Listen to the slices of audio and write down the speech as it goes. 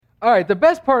All right, the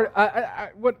best part,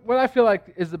 what I feel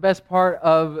like is the best part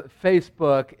of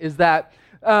Facebook is that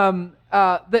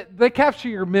they capture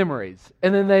your memories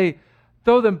and then they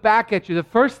throw them back at you. The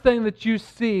first thing that you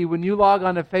see when you log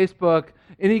onto Facebook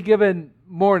any given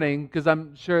morning, because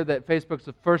I'm sure that Facebook's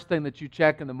the first thing that you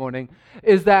check in the morning,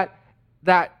 is that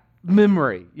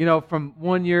memory, from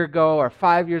 1 year ago or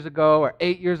 5 years ago or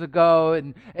 8 years ago,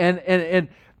 and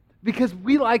because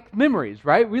we like memories,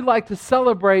 right? We like to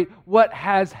celebrate what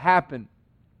has happened.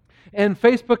 And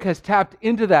Facebook has tapped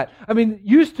into that. I mean,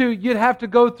 used to, you'd have to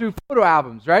go through photo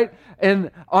albums, right? And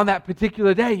on that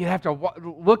particular day, you'd have to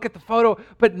look at the photo.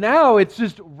 But now it's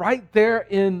just right there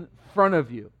in front of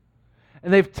you.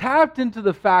 And they've tapped into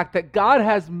the fact that God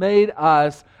has made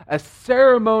us a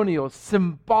ceremonial,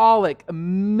 symbolic,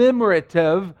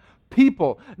 commemorative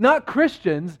people. Not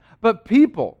Christians, but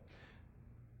people.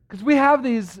 Because we have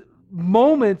these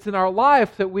moments in our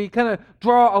life that we kind of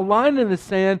draw a line in the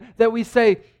sand that we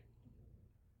say,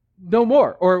 no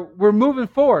more, or we're moving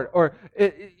forward, or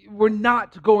we're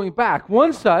not going back.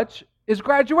 One such is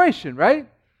graduation, right?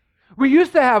 We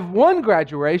used to have one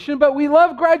graduation, but we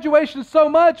love graduation so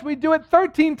much we do it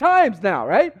 13 times now,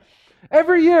 right?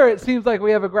 Every year it seems like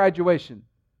we have a graduation.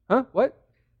 Huh? What?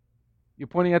 You're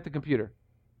pointing at the computer.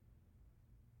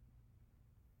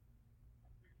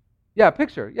 Yeah,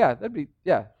 picture. Yeah,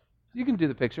 you can do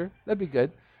the picture. That'd be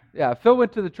good. Yeah, Phil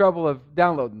went to the trouble of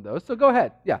downloading those, so go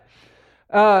ahead. Yeah.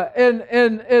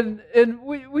 And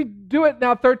we do it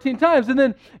now 13 times, and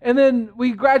then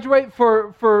we graduate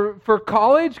for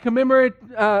college, commemorating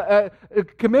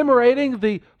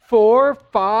the 4,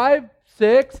 5,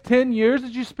 6, 10 years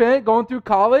that you spent going through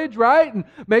college, right? And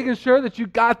making sure that you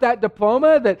got that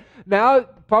diploma that now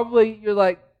probably you're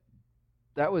like,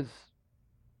 that was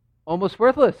almost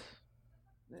worthless.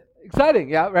 Exciting,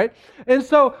 yeah, right? And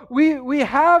so we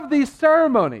have these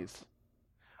ceremonies.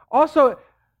 Also,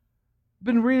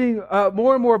 been reading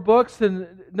more and more books and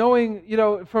knowing,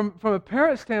 from a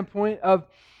parent standpoint of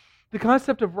the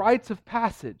concept of rites of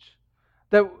passage.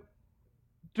 That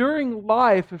during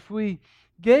life, if we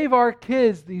gave our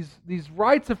kids these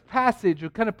rites of passage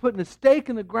of kind of putting a stake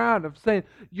in the ground of saying,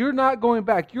 you're not going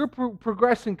back, you're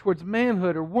progressing towards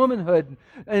manhood or womanhood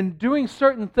and doing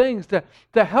certain things to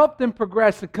help them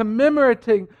progress and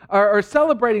commemorating or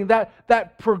celebrating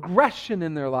that progression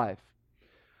in their life.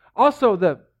 Also,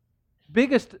 the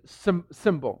biggest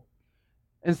symbol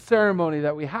and ceremony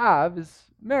that we have is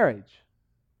marriage.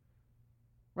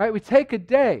 Right? We take a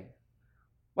day.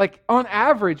 Like on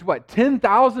average,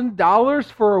 $10,000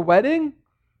 for a wedding?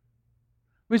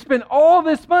 We spend all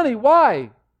this money.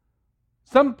 Why?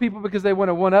 Some people because they want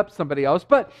to one-up somebody else.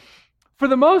 But for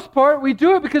the most part, we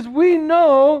do it because we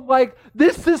know,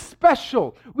 this is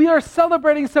special. We are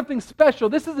celebrating something special.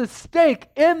 This is a stake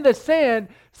in the sand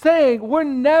saying we're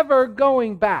never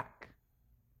going back.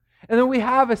 And then we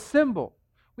have a symbol.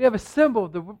 We have a symbol,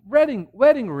 the wedding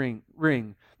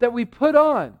ring that we put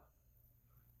on,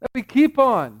 that we keep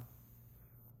on,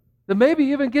 that maybe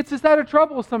even gets us out of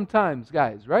trouble sometimes,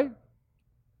 guys, right?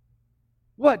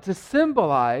 What? To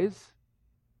symbolize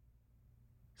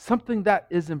something that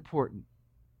is important.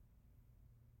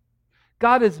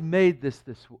 God has made us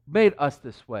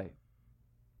this way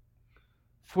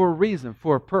for a reason,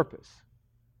 for a purpose.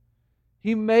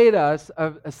 He made us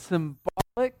a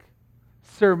symbolic,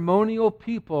 ceremonial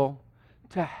people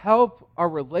to help our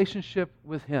relationship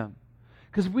with Him.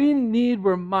 Because we need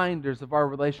reminders of our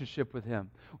relationship with Him.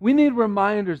 We need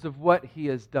reminders of what He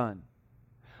has done.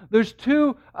 There's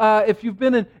two, if you've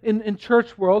been in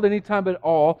church world anytime at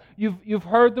all, you've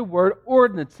heard the word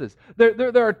ordinances.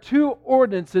 There are two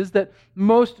ordinances that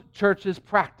most churches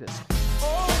practice.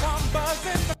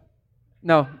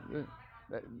 No,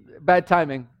 bad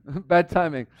timing. Bad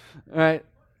timing. All right.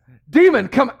 Demon,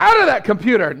 come out of that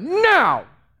computer now!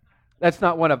 That's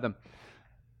not one of them.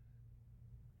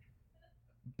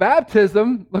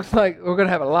 Baptism, looks like we're going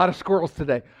to have a lot of squirrels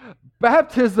today.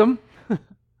 Baptism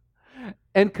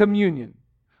and communion.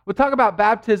 We'll talk about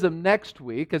baptism next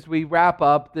week as we wrap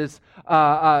up this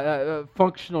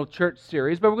functional church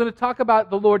series, but we're going to talk about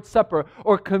the Lord's Supper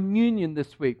or communion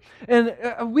this week. And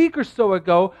a week or so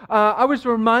ago, I was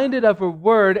reminded of a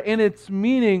word and its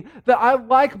meaning that I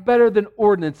like better than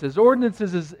ordinances.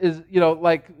 Ordinances is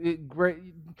great.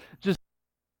 Just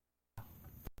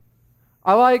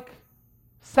I like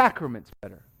sacraments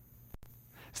better.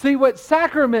 See, what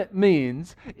sacrament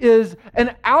means is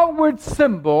an outward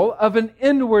symbol of an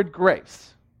inward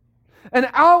grace. An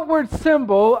outward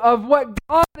symbol of what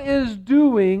God is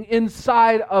doing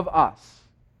inside of us.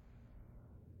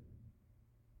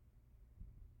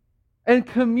 And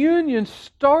communion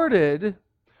started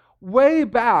way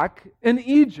back in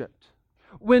Egypt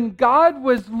when God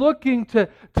was looking to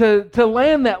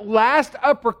land that last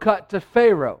uppercut to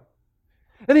Pharaoh.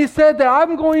 And he said that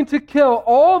I'm going to kill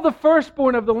all the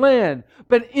firstborn of the land,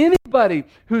 but anybody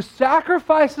who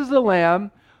sacrifices a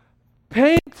lamb,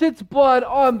 paints its blood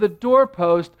on the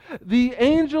doorpost, the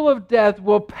angel of death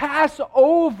will pass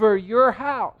over your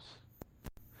house.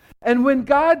 And when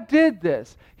God did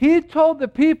this, he told the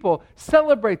people,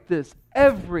 celebrate this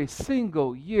every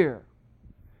single year.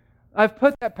 I've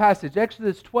put that passage,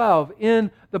 Exodus 12,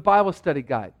 in the Bible study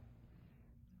guide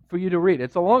for you to read.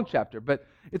 It's a long chapter, but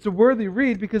it's a worthy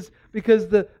read because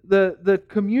the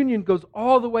communion goes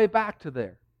all the way back to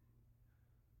there.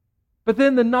 But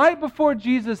then the night before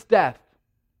Jesus' death,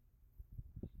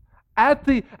 at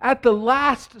the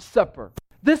Last Supper,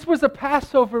 this was a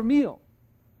Passover meal.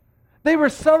 They were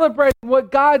celebrating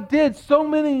what God did so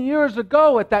many years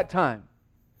ago at that time.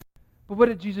 But what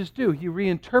did Jesus do? He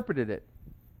reinterpreted it.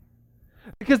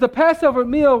 Because the Passover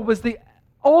meal was the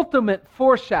ultimate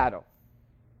foreshadow.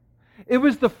 It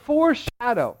was the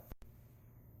foreshadow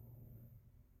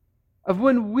of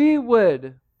when we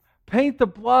would paint the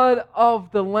blood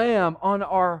of the Lamb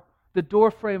on the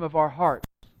doorframe of our hearts,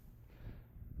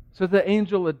 so the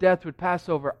angel of death would pass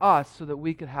over us so that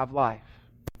we could have life.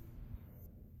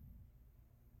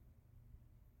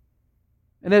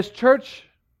 And as church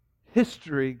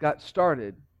history got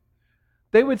started,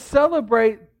 they would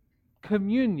celebrate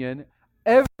communion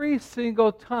every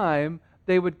single time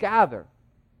they would gather.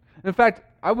 In fact,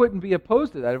 I wouldn't be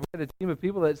opposed to that. If we had a team of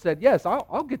people that said, yes,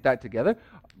 I'll get that together,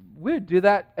 we'd do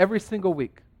that every single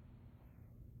week.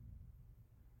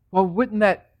 Well, wouldn't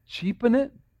that cheapen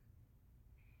it?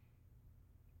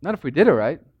 Not if we did it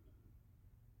right.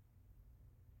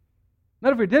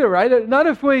 Not if we did it right. Not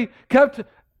if we kept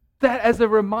that as a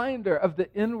reminder of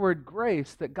the inward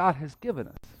grace that God has given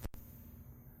us.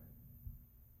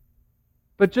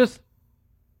 But just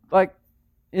like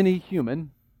any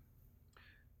human,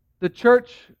 the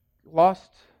church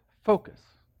lost focus.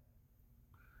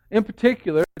 In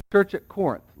particular, the church at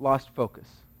Corinth lost focus.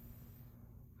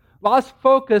 Lost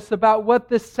focus about what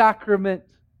this sacrament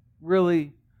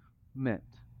really meant.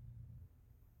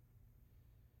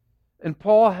 And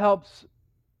Paul helps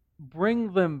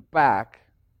bring them back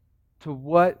to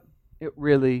what it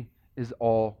really is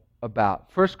all about.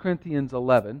 1 Corinthians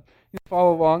 11. You can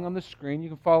follow along on the screen. You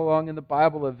can follow along in the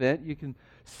Bible event. You can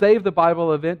save the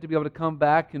Bible event to be able to come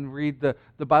back and read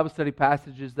the Bible study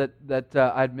passages that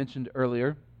I had mentioned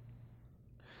earlier.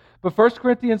 But 1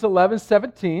 Corinthians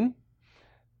 11:17.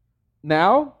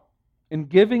 Now, in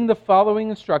giving the following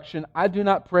instruction, I do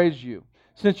not praise you,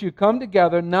 since you come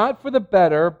together not for the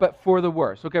better, but for the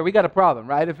worse. Okay, we got a problem,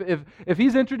 right? If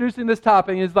he's introducing this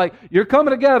topic, he's like, you're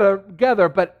coming together,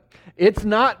 but it's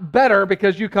not better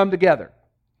because you come together.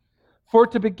 For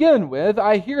to begin with,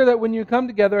 I hear that when you come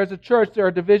together as a church, there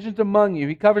are divisions among you.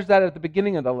 He covers that at the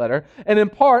beginning of the letter. And in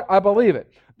part, I believe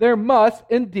it. There must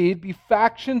indeed be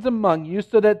factions among you,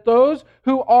 so that those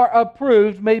who are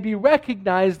approved may be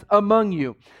recognized among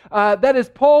you. That is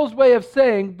Paul's way of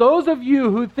saying, those of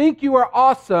you who think you are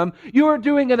awesome, you are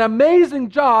doing an amazing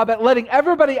job at letting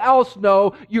everybody else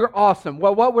know you're awesome.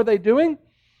 Well, what were they doing?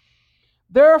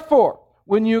 Therefore,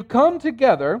 when you come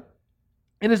together,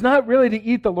 it is not really to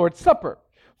eat the Lord's Supper.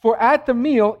 For at the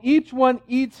meal, each one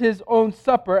eats his own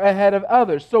supper ahead of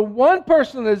others. So one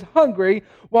person is hungry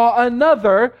while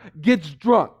another gets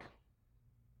drunk.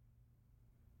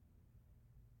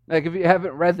 Like if you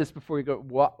haven't read this before, you go,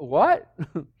 what?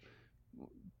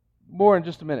 More in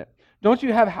just a minute. Don't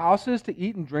you have houses to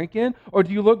eat and drink in? Or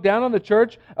do you look down on the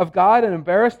church of God and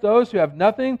embarrass those who have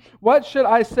nothing? What should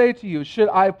I say to you? Should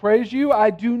I praise you?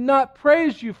 I do not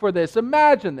praise you for this.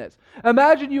 Imagine this.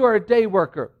 Imagine you are a day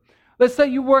worker. Let's say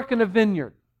you work in a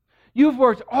vineyard. You've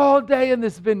worked all day in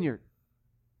this vineyard,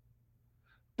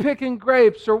 picking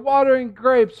grapes or watering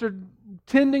grapes or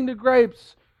tending to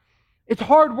grapes. It's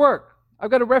hard work. I've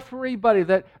got a referee buddy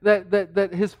that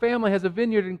his family has a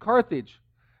vineyard in Carthage.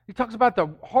 He talks about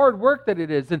the hard work that it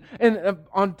is. And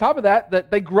on top of that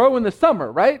they grow in the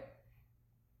summer, right?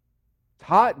 It's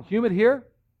hot and humid here.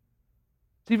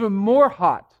 It's even more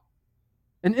hot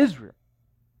in Israel.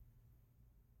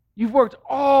 You've worked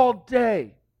all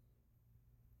day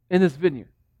in this vineyard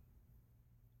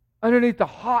underneath the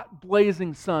hot,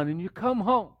 blazing sun, and you come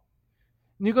home,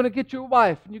 and you're going to get your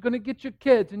wife, and you're going to get your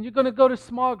kids, and you're going to go to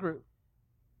small group.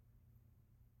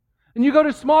 And you go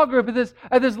to small group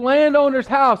at this landowner's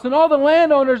house, and all the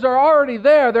landowners are already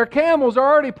there. Their camels are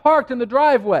already parked in the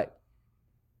driveway.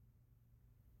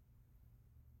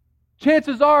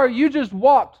 Chances are you just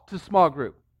walked to small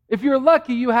group. If you're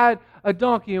lucky, you had a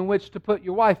donkey in which to put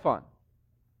your wife on.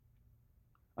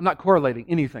 I'm not correlating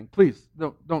anything. Please,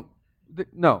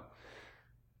 no.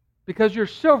 Because you're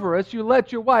chivalrous, you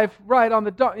let your wife ride on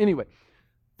the dog. Anyway,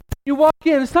 you walk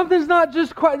in, something's not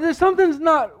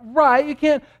right. You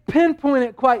can't pinpoint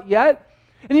it quite yet.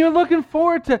 And you're looking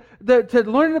forward to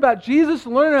learning about Jesus,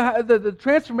 learning how, the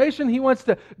transformation He wants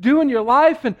to do in your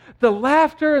life, and the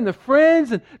laughter and the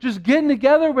friends, and just getting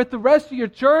together with the rest of your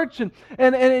church.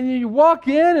 And you walk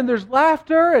in, and there's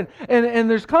laughter,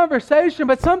 and there's conversation,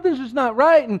 but something's just not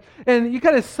right. And you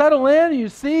kind of settle in, and you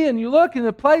see, and you look, and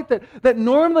the plate that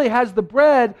normally has the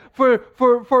bread for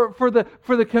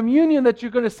the communion that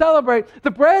you're going to celebrate, the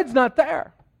bread's not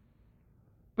there.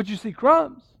 But you see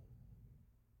crumbs.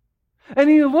 And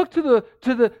you look to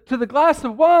the glass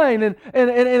of wine, and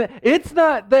it's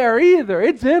not there either.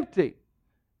 It's empty.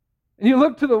 And you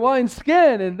look to the wine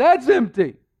skin, and that's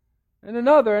empty. And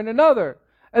another, and another.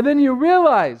 And then you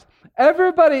realize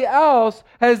everybody else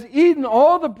has eaten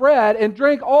all the bread and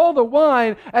drank all the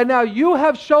wine, and now you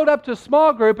have showed up to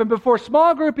small group, and before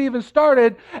small group even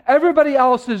started, everybody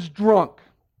else is drunk.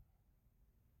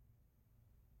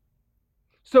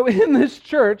 So in this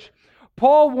church,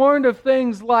 Paul warned of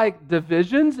things like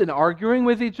divisions and arguing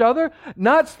with each other,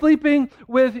 not sleeping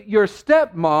with your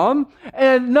stepmom,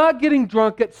 and not getting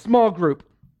drunk at small group.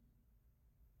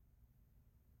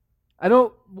 I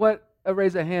don't want a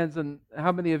raise of hands on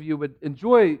how many of you would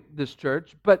enjoy this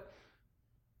church, but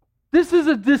this is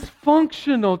a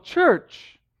dysfunctional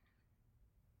church.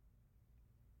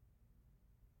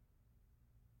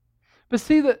 But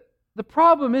see, the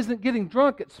problem isn't getting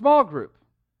drunk at small group.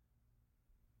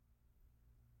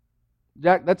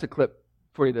 Jack, that's a clip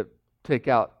for you to take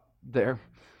out there.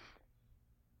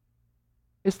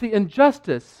 It's the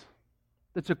injustice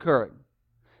that's occurring.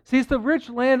 See, it's the rich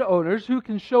landowners who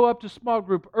can show up to small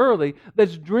group early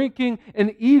that's drinking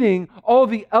and eating all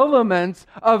the elements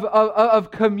of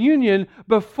communion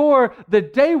before the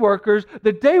day workers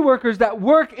that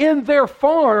work in their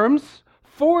farms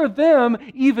for them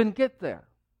even get there.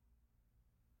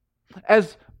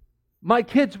 As my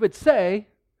kids would say,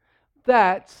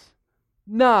 that's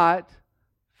not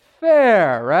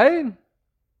fair, right?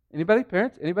 Anybody?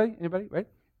 Parents? Anybody? Right?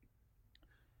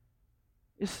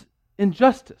 It's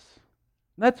injustice.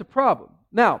 And that's a problem.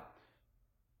 Now,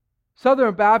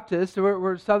 Southern Baptists,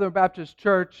 we're a Southern Baptist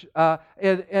church,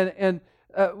 and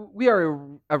we are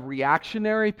a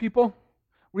reactionary people.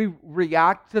 We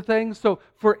react to things. So,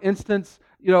 for instance,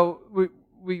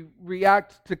 we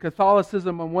react to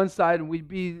Catholicism on one side, and we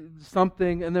be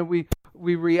something, and then we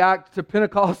react to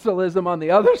Pentecostalism on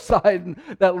the other side, and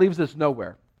that leaves us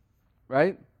nowhere,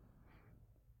 right?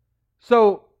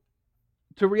 So,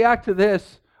 to react to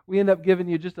this, we end up giving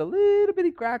you just a little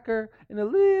bitty cracker and a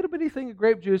little bitty thing of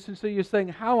grape juice, and so you're saying,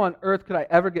 how on earth could I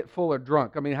ever get full or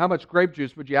drunk? I mean, how much grape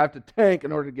juice would you have to tank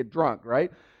in order to get drunk,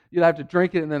 right? You'd have to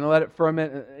drink it and then let it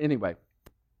ferment anyway.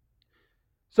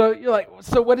 So you're like,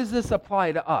 so what does this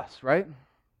apply to us, right?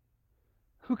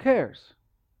 Who cares?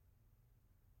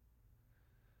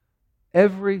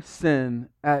 Every sin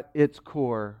at its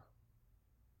core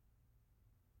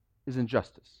is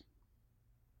injustice.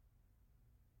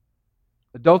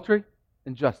 Adultery,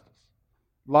 injustice.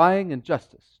 Lying,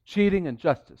 injustice. Cheating,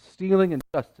 injustice. Stealing,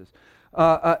 injustice.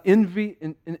 Envy,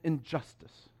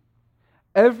 injustice.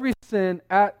 Every sin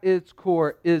at its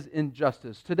core is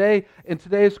injustice. Today, in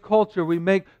today's culture, we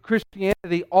make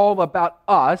Christianity all about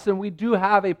us, and we do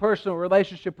have a personal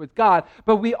relationship with God,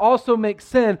 but we also make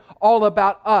sin all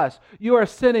about us. You are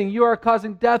sinning. You are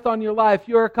causing death on your life.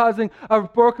 You are causing a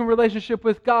broken relationship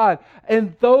with God.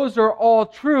 And those are all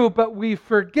true, but we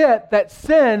forget that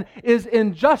sin is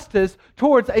injustice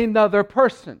towards another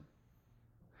person.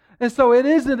 And so it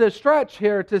isn't a stretch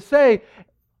here to say,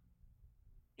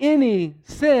 any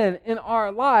sin in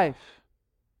our life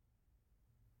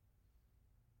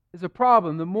is a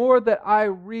problem. The more that I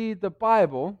read the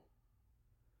Bible,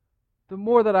 the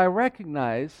more that I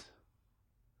recognize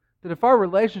that if our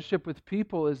relationship with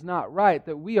people is not right,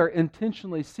 that we are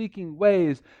intentionally seeking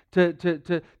ways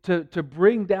to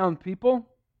bring down people.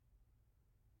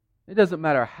 It doesn't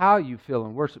matter how you feel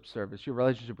in worship service, your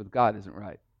relationship with God isn't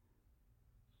right.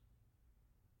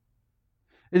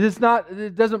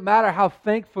 It doesn't matter how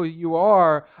thankful you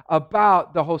are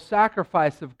about the whole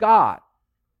sacrifice of God.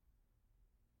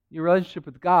 Your relationship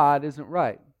with God isn't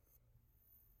right.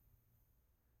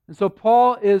 And so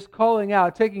Paul is calling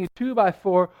out, taking a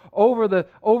 2x4 over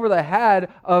the head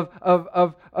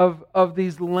of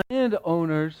these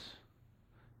landowners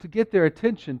to get their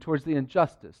attention towards the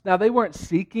injustice. Now, they weren't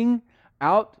seeking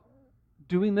out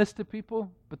doing this to people,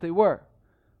 but they were.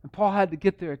 And Paul had to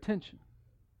get their attention.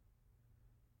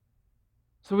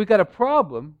 So we got a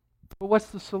problem, but what's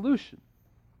the solution?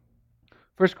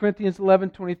 1 Corinthians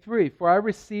 11:23, for I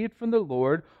received from the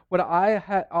Lord what I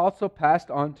had also passed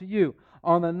on to you.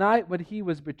 On the night when he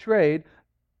was betrayed,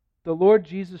 the Lord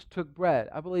Jesus took bread.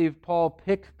 I believe Paul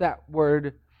picked that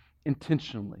word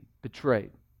intentionally,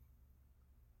 betrayed.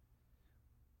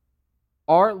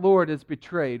 Our Lord is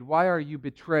betrayed. Why are you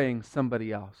betraying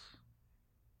somebody else?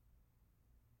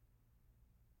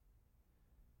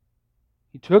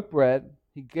 He took bread,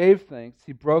 he gave thanks,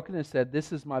 he broke it and said,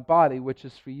 "This is my body, which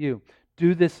is for you.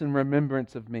 Do this in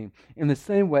remembrance of me." In the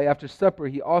same way, after supper,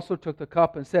 he also took the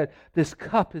cup and said, "This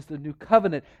cup is the new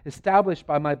covenant established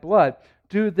by my blood.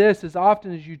 Do this as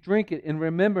often as you drink it in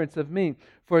remembrance of me.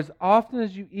 For as often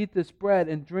as you eat this bread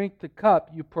and drink the cup,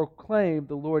 you proclaim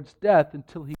the Lord's death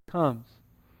until he comes."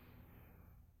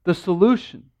 The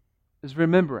solution is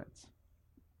remembrance.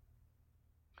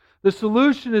 The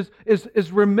solution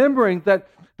is remembering that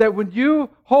when you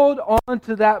hold on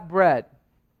to that bread,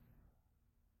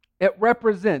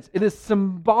 it is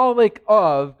symbolic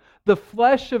of the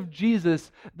flesh of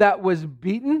Jesus that was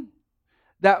beaten,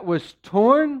 that was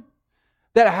torn,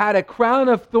 that had a crown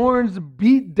of thorns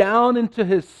beat down into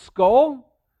his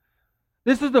skull.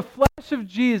 This is the flesh of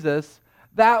Jesus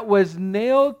that was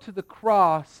nailed to the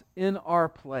cross in our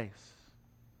place.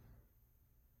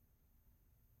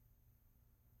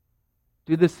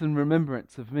 Do this in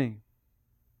remembrance of me.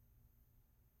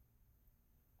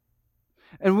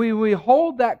 And we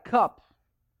hold that cup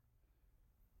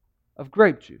of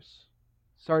grape juice.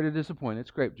 Sorry to disappoint,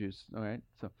 it's grape juice, all right?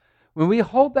 So when we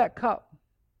hold that cup,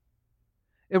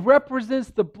 it represents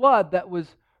the blood that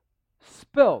was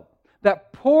spilled,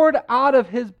 that poured out of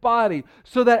his body,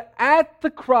 so that at the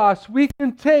cross we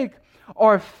can take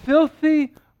our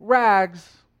filthy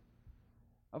rags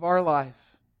of our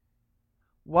life,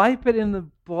 wipe it in the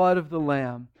blood of the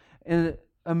Lamb, and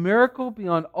a miracle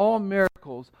beyond all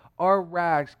miracles, our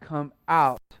rags come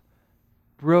out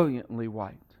brilliantly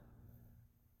white.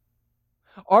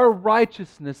 Our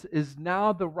righteousness is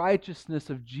now the righteousness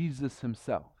of Jesus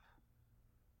himself.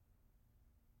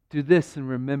 Do this in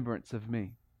remembrance of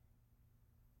me.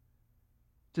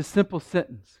 It's a simple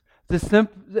sentence.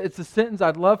 It's a sentence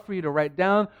I'd love for you to write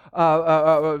down,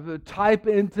 type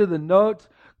into the notes,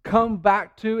 come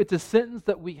back to. It's a sentence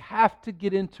that we have to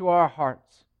get into our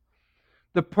hearts.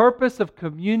 The purpose of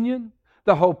communion,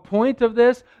 the whole point of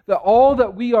this, that all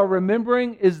that we are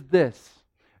remembering is this: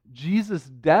 Jesus'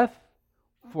 death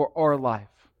for our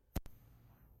life.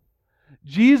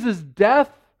 Jesus' death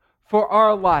for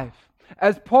our life.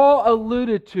 As Paul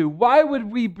alluded to, why would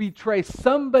we betray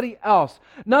somebody else?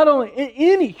 Not only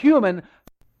any human,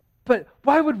 but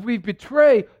why would we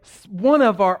betray one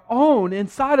of our own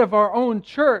inside of our own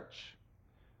church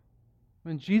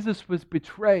when Jesus was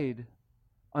betrayed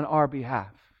on our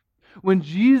behalf? When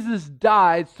Jesus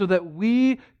died so that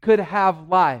we could have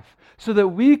life, so that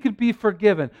we could be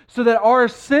forgiven, so that our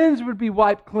sins would be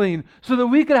wiped clean, so that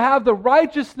we could have the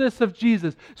righteousness of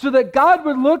Jesus, so that God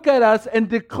would look at us and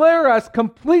declare us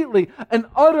completely and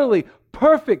utterly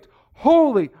perfect,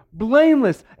 holy,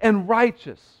 blameless, and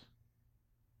righteous.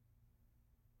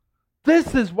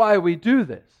 This is why we do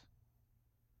this.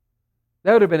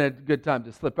 That would have been a good time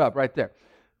to slip up right there.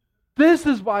 This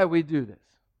is why we do this.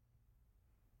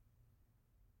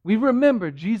 We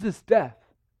remember Jesus' death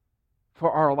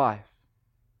for our life.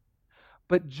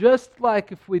 But just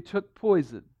like if we took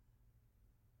poison,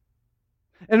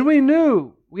 and we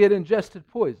knew we had ingested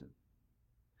poison,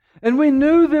 and we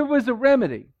knew there was a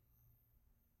remedy,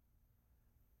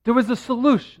 there was a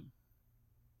solution.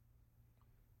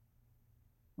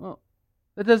 Well,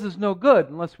 that does us no good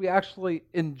unless we actually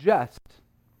ingest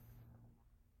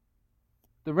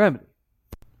the remedy,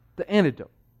 the antidote.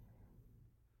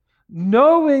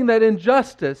 Knowing that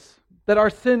injustice, that our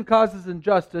sin causes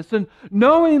injustice, and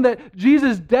knowing that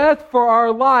Jesus' death for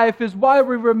our life is why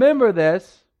we remember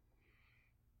this,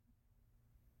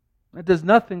 that does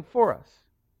nothing for us.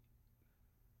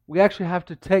 We actually have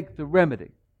to take the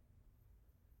remedy.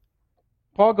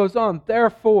 Paul goes on,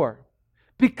 therefore,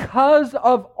 because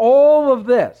of all of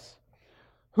this,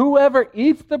 whoever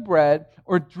eats the bread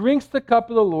or drinks the cup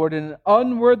of the Lord in an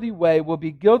unworthy way will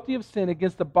be guilty of sin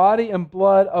against the body and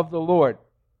blood of the Lord.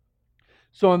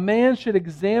 So a man should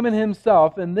examine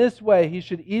himself. In this way he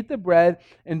should eat the bread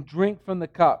and drink from the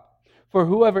cup. For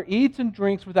whoever eats and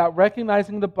drinks without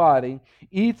recognizing the body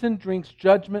eats and drinks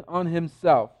judgment on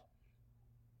himself.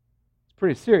 It's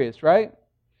pretty serious, right?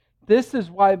 This is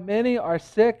why many are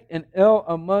sick and ill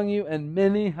among you, and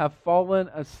many have fallen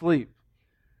asleep.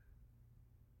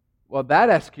 Well, that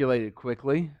escalated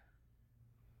quickly.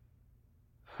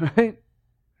 Right?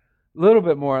 A little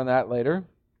bit more on that later.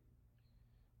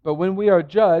 But when we are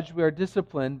judged, we are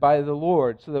disciplined by the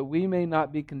Lord, so that we may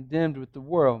not be condemned with the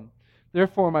world.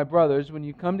 Therefore, my brothers, when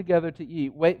you come together to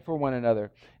eat, wait for one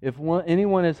another. If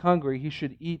anyone is hungry, he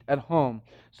should eat at home,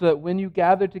 so that when you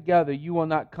gather together, you will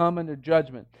not come under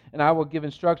judgment, and I will give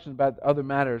instructions about other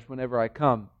matters whenever I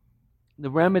come. The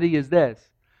remedy is this: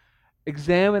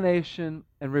 examination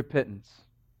and repentance.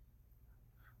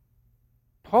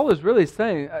 Paul is really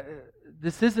saying,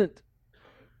 this isn't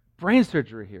brain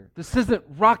surgery here. This isn't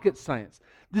rocket science.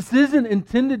 This isn't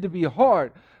intended to be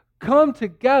hard. Come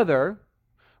together,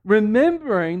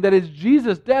 remembering that it's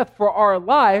Jesus' death for our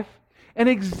life, and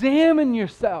examine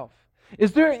yourself.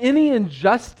 Is there any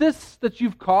injustice that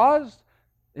you've caused,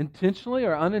 intentionally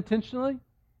or unintentionally?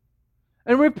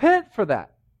 And repent for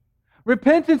that.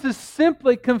 Repentance is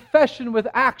simply confession with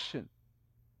action.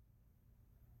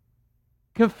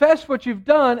 Confess what you've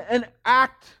done and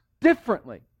act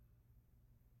differently.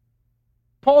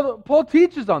 Paul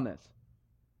teaches on this.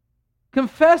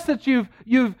 Confess that you've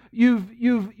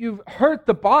hurt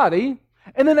the body,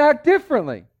 and then act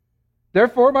differently.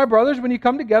 Therefore, my brothers, when you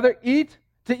come together, eat,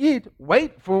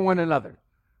 wait for one another.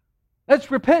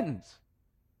 That's repentance.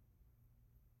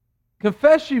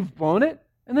 Confess you've blown it,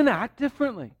 and then act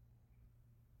differently.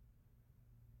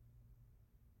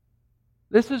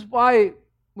 This is why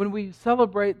when we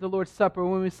celebrate the Lord's Supper,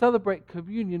 when we celebrate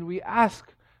communion, we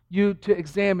ask you to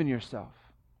examine yourself.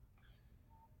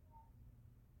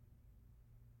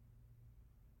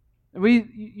 And we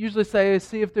usually say,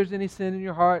 see if there's any sin in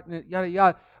your heart, and yada,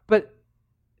 yada. But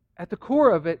at the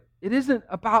core of it, it isn't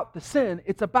about the sin.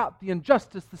 It's about the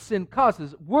injustice the sin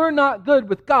causes. We're not good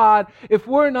with God if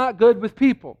we're not good with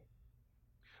people.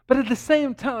 But at the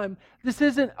same time, this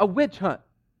isn't a witch hunt.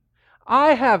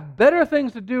 I have better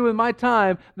things to do with my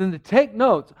time than to take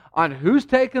notes on who's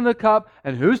taken the cup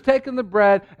and who's taken the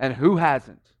bread and who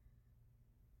hasn't.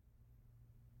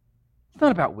 It's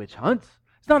not about witch hunts.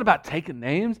 It's not about taking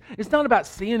names. It's not about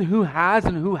seeing who has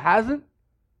and who hasn't.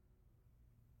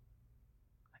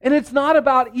 And it's not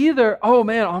about either, oh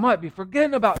man, I might be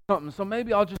forgetting about something, so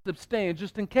maybe I'll just abstain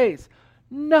just in case.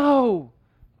 No,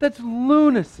 that's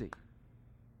lunacy.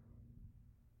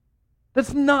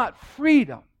 That's not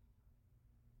freedom.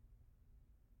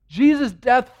 Jesus'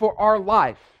 death for our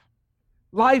life.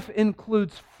 Life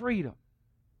includes freedom.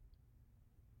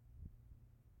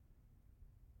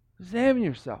 Examine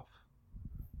yourself.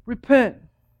 Repent.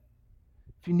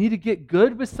 If you need to get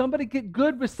good with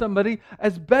somebody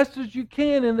as best as you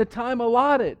can in the time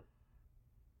allotted.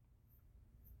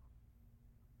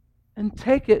 And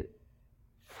take it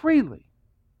freely.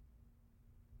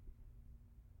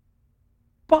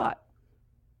 But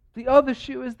the other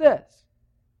shoe is this.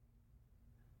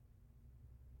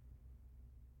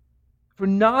 If we're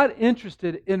not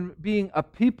interested in being a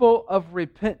people of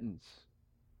repentance,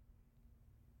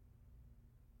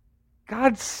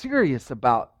 God's serious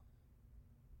about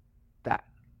that.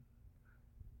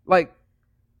 Like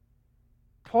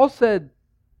Paul said,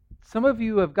 some of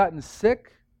you have gotten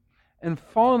sick and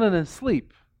fallen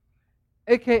asleep,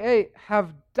 aka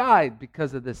have died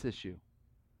because of this issue.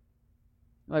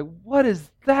 Like, what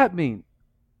does that mean?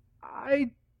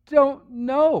 I don't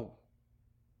know.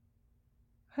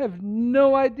 I have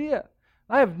no idea.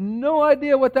 I have no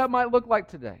idea what that might look like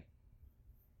today.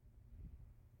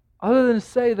 Other than to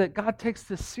say that God takes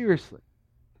this seriously.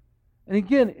 And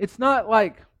again, it's not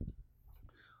like,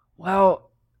 well,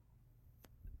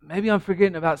 maybe I'm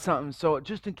forgetting about something, so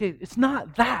just in case. It's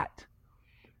not that.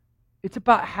 It's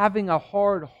about having a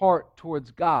hard heart towards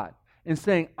God and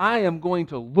saying, I am going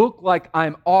to look like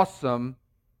I'm awesome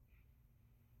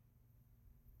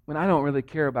when I don't really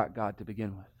care about God to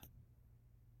begin with.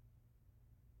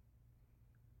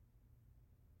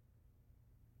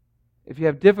 If you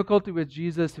have difficulty with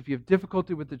Jesus, if you have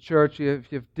difficulty with the church,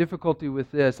 if you have difficulty with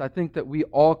this, I think that we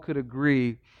all could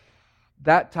agree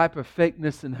that type of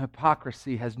fakeness and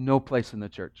hypocrisy has no place in the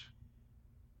church.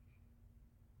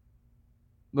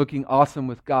 Looking awesome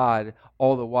with God,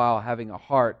 all the while having a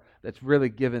heart that's really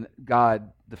given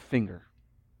God the finger.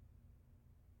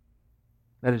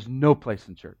 That is no place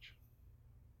in church.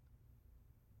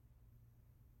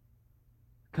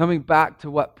 Coming back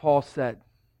to what Paul said,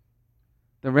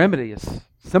 the remedy is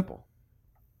simple.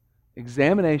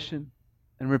 Examination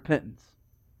and repentance.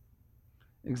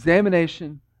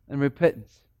 Examination and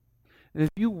repentance. And if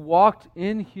you walked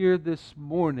in here this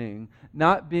morning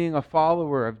not being a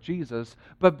follower of Jesus,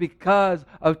 but because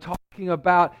of talking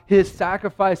about His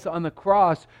sacrifice on the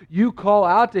cross, you call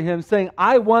out to Him saying,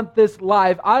 I want this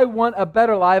life. I want a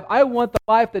better life. I want the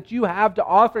life that you have to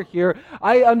offer here.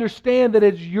 I understand that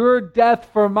it's your death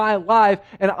for my life,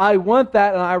 and I want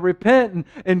that, and I repent,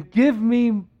 and give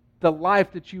me the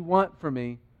life that you want for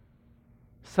me,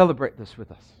 celebrate this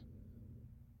with us.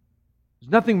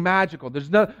 There's nothing magical. There's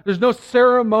no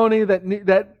ceremony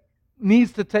that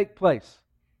needs to take place.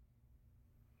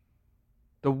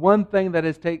 The one thing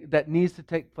that needs to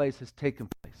take place has taken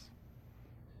place.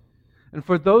 And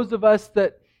for those of us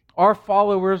that are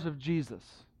followers of Jesus,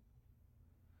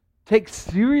 take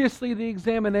seriously the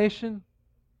examination,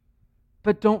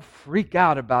 but don't freak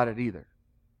out about it either.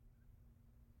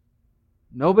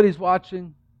 Nobody's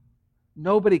watching.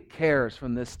 Nobody cares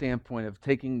from this standpoint of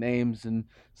taking names and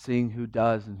seeing who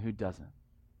does and who doesn't.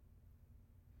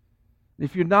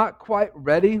 If you're not quite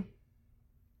ready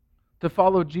to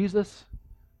follow Jesus,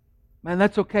 man,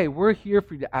 that's okay. We're here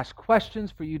for you to ask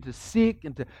questions, for you to seek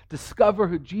and to discover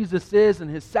who Jesus is and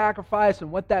His sacrifice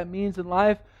and what that means in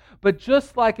life. But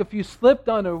just like if you slipped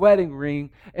on a wedding ring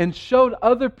and showed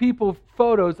other people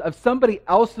photos of somebody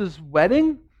else's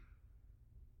wedding,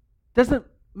 doesn't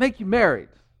make you married.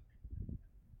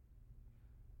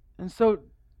 And so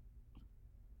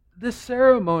this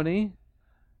ceremony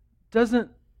doesn't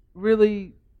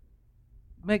really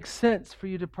make sense for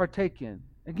you to partake in.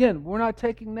 Again, we're not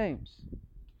taking names.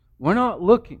 We're not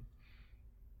looking.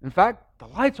 In fact, the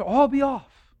lights will all be off.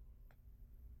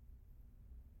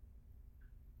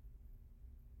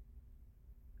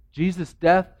 Jesus'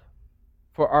 death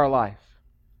for our life.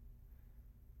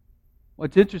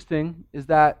 What's interesting is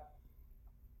that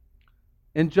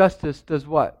injustice does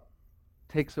what?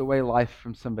 Takes away life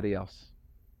from somebody else.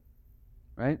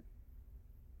 Right?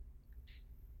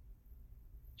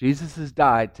 Jesus has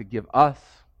died to give us,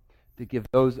 to give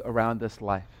those around us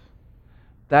life.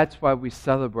 That's why we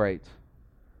celebrate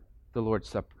the Lord's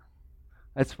Supper.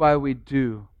 That's why we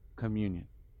do communion.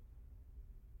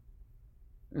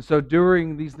 And so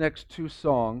during these next two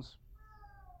songs,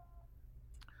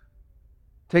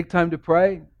 take time to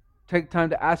pray, take time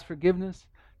to ask forgiveness,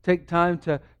 take time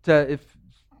to if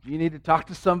you need to talk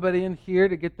to somebody in here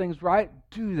to get things right,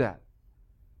 do that.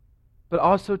 But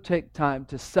also take time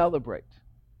to celebrate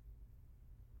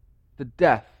the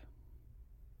death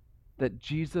that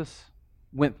Jesus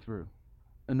went through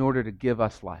in order to give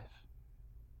us life.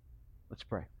 Let's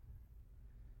pray.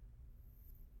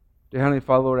 Dear Heavenly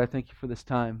Father, Lord, I thank you for this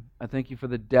time. I thank you for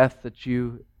the death that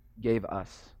you gave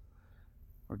us,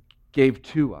 or gave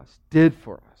to us, did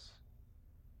for us,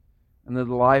 and the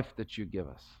life that you give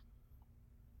us.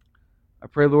 I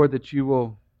pray, Lord, that you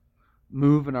will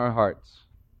move in our hearts.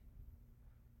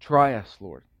 Try us,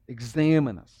 Lord.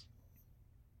 Examine us.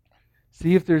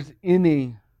 See if there's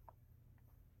any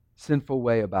sinful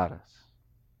way about us.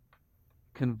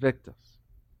 Convict us.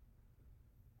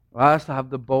 Allow us to have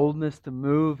the boldness to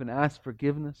move and ask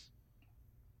forgiveness.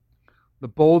 The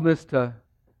boldness to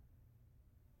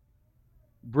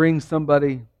bring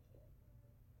somebody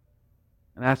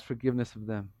and ask forgiveness of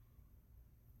them.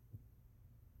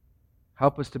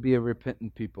 Help us to be a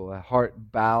repentant people, a heart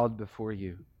bowed before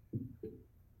you.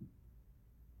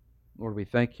 Lord, we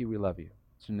thank you. We love you.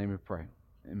 In your name we pray.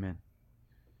 Amen.